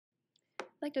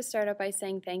I'd like to start out by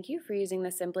saying thank you for using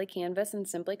the Simply Canvas and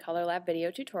Simply Color Lab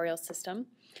video tutorial system.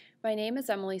 My name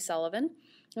is Emily Sullivan,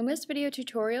 and this video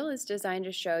tutorial is designed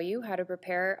to show you how to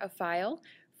prepare a file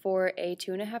for a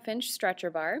 2.5-inch stretcher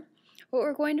bar. What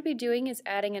we're going to be doing is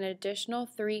adding an additional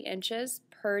 3 inches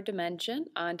per dimension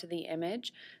onto the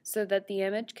image so that the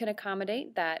image can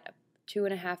accommodate that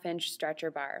 2.5-inch stretcher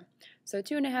bar. So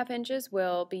 2.5 inches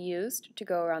will be used to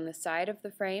go around the side of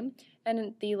the frame,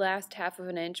 and the last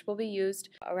 1/2 inch will be used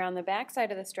around the back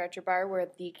side of the stretcher bar where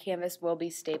the canvas will be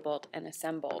stapled and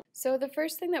assembled. So the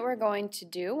first thing that we're going to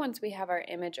do once we have our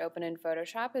image open in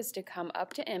Photoshop is to come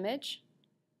up to Image,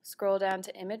 scroll down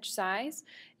to Image Size,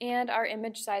 and our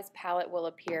image size palette will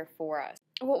appear for us.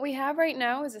 What we have right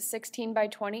now is a 16 by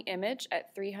 20 image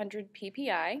at 300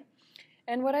 ppi.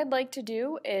 And what I'd like to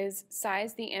do is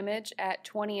size the image at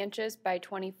 20 inches by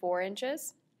 24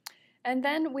 inches. And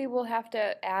then we will have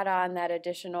to add on that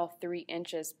additional 3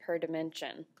 inches per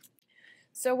dimension.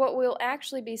 So what we'll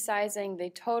actually be sizing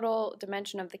the total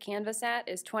dimension of the canvas at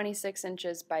is 26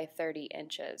 inches by 30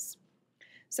 inches.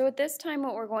 So at this time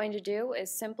what we're going to do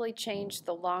is simply change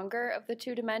the longer of the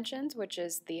two dimensions, which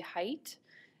is the height,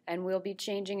 and we'll be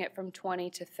changing it from 20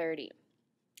 to 30.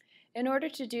 In order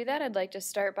to do that, I'd like to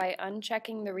start by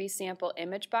unchecking the Resample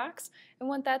image box, and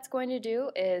what that's going to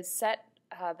do is set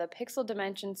the pixel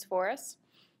dimensions for us.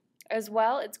 As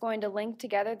well, it's going to link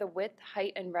together the width,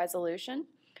 height, and resolution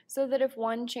so that if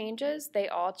one changes, they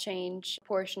all change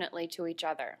proportionately to each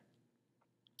other.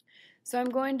 So I'm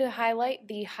going to highlight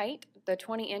the height, the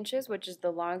 20 inches, which is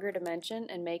the longer dimension,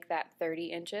 and make that 30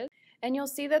 inches. And you'll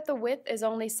see that the width is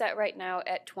only set right now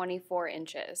at 24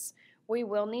 inches. We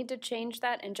will need to change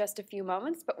that in just a few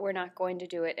moments, but we're not going to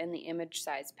do it in the image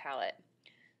size palette.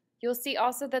 You'll see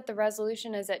also that the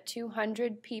resolution is at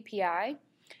 200 ppi.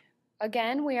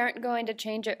 Again, we aren't going to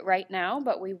change it right now,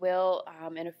 but we will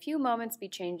in a few moments be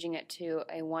changing it to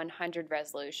a 100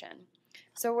 resolution.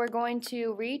 So we're going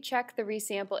to recheck the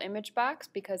Resample image box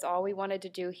because all we wanted to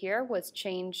do here was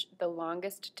change the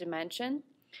longest dimension,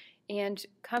 and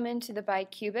come into the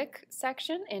bicubic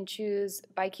section and choose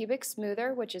bicubic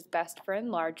smoother, which is best for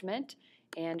enlargement,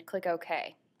 and click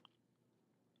OK.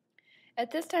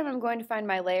 At this time I'm going to find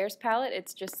my layers palette.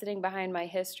 It's just sitting behind my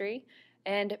history,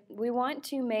 and we want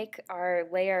to make our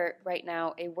layer right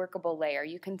now a workable layer.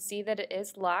 You can see that it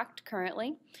is locked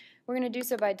currently. We're going to do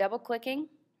so by double clicking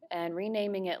and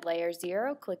renaming it Layer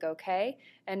 0, click OK,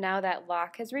 and now that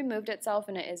lock has removed itself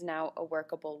and it is now a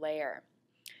workable layer.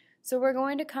 So we're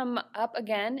going to come up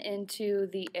again into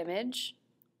the image,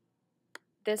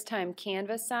 this time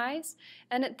canvas size,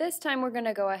 and at this time we're going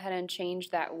to go ahead and change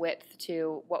that width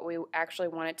to what we actually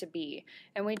want it to be.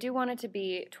 And we do want it to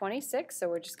be 26, so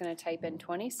we're just going to type in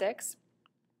 26.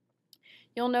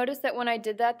 You'll notice that when I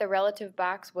did that, the relative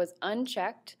box was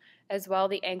unchecked, as well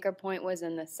the anchor point was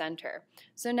in the center.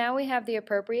 So now we have the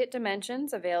appropriate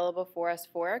dimensions available for us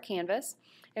for our canvas.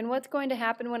 And what's going to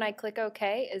happen when I click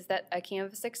OK is that a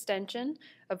canvas extension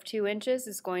of 2 inches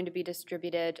is going to be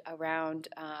distributed around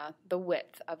the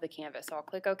width of the canvas. So I'll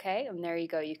click OK, and there you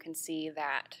go, you can see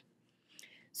that.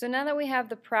 So now that we have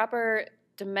the proper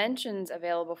dimensions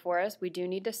available for us, we do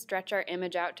need to stretch our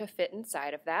image out to fit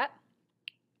inside of that.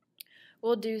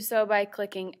 We'll do so by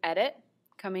clicking Edit,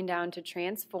 coming down to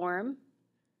Transform,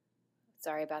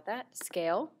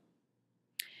 Scale.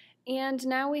 And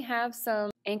now we have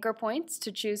some anchor points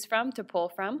to choose from, to pull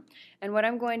from. And what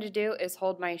I'm going to do is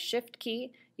hold my Shift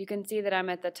key. You can see that I'm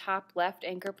at the top left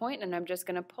anchor point, and I'm just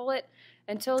going to pull it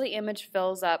until the image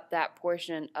fills up that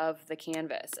portion of the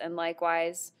canvas. And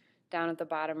likewise, down at the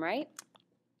bottom right.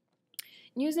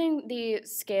 Using the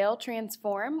Scale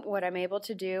Transform, what I'm able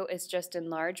to do is just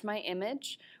enlarge my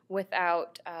image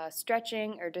without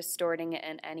stretching or distorting it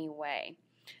in any way.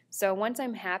 So once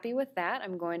I'm happy with that,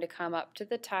 I'm going to come up to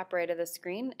the top right of the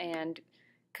screen and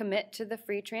commit to the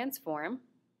free transform.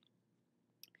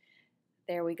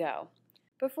 There we go.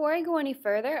 Before I go any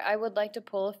further, I would like to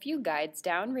pull a few guides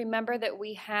down. Remember that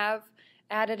we have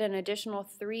added an additional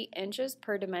 3 inches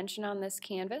per dimension on this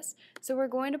canvas, so we're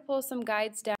going to pull some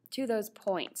guides down to those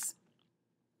points.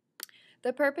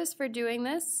 The purpose for doing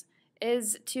this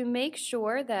is to make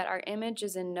sure that our image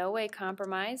is in no way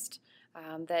compromised,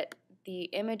 that the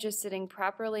image is sitting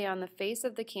properly on the face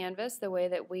of the canvas the way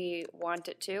that we want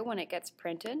it to when it gets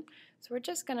printed. So we're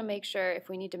just going to make sure if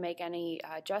we need to make any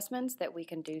adjustments that we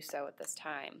can do so at this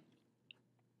time.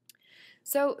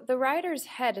 So the rider's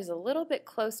head is a little bit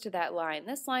close to that line.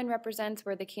 This line represents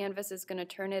where the canvas is going to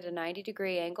turn at a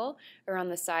 90-degree angle around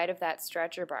the side of that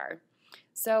stretcher bar.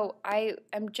 So I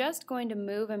am just going to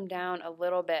move him down a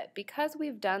little bit. Because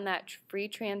we've done that free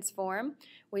transform,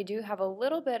 we do have a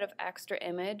little bit of extra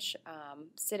image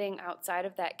sitting outside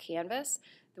of that canvas,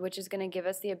 which is going to give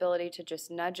us the ability to just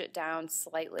nudge it down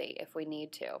slightly if we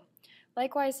need to.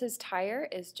 Likewise, his tire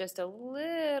is just a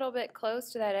little bit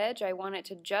close to that edge. I want it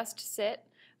to just sit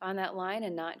on that line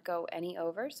and not go any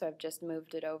over, so I've just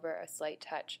moved it over a slight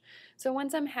touch. So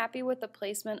once I'm happy with the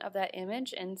placement of that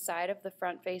image inside of the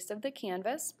front face of the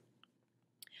canvas,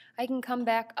 I can come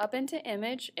back up into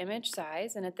image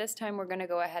size, and at this time we're going to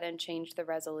go ahead and change the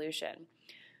resolution.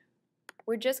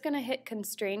 We're just going to hit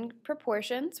constrain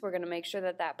proportions. We're going to make sure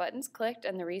that that button's clicked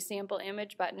and the resample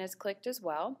image button is clicked as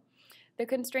well. The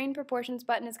constrain proportions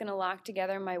button is going to lock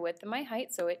together my width and my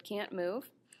height so it can't move.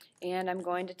 And I'm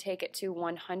going to take it to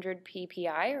 100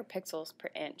 ppi, or pixels per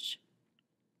inch,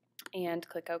 and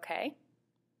click OK.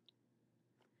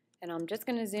 And I'm just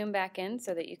going to zoom back in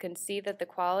so that you can see that the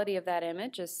quality of that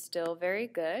image is still very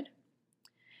good.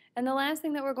 And the last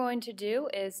thing that we're going to do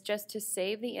is just to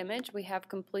save the image. We have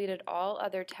completed all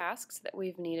other tasks that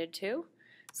we've needed to.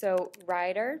 So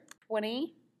rider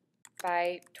 20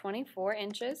 by 24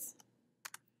 inches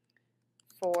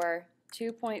for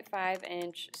 2.5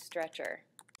 inch stretcher.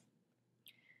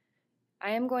 I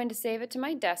am going to save it to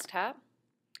my desktop,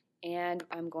 and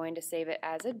I'm going to save it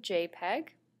as a JPEG.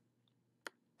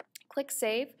 Click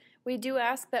Save. We do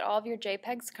ask that all of your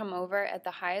JPEGs come over at the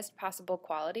highest possible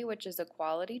quality, which is a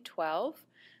quality 12.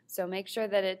 So make sure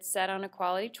that it's set on a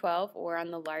quality 12 or on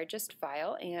the largest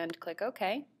file, and click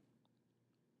OK.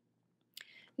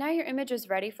 Now your image is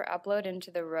ready for upload into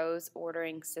the Rose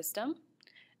ordering system.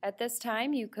 At this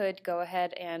time, you could go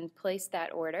ahead and place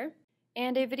that order.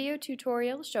 And a video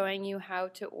tutorial showing you how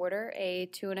to order a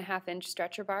 2.5 inch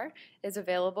stretcher bar is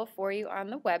available for you on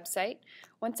the website.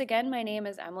 Once again, my name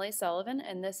is Emily Sullivan,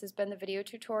 and this has been the video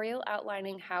tutorial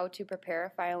outlining how to prepare a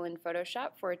file in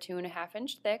Photoshop for a 2.5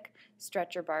 inch thick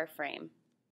stretcher bar frame.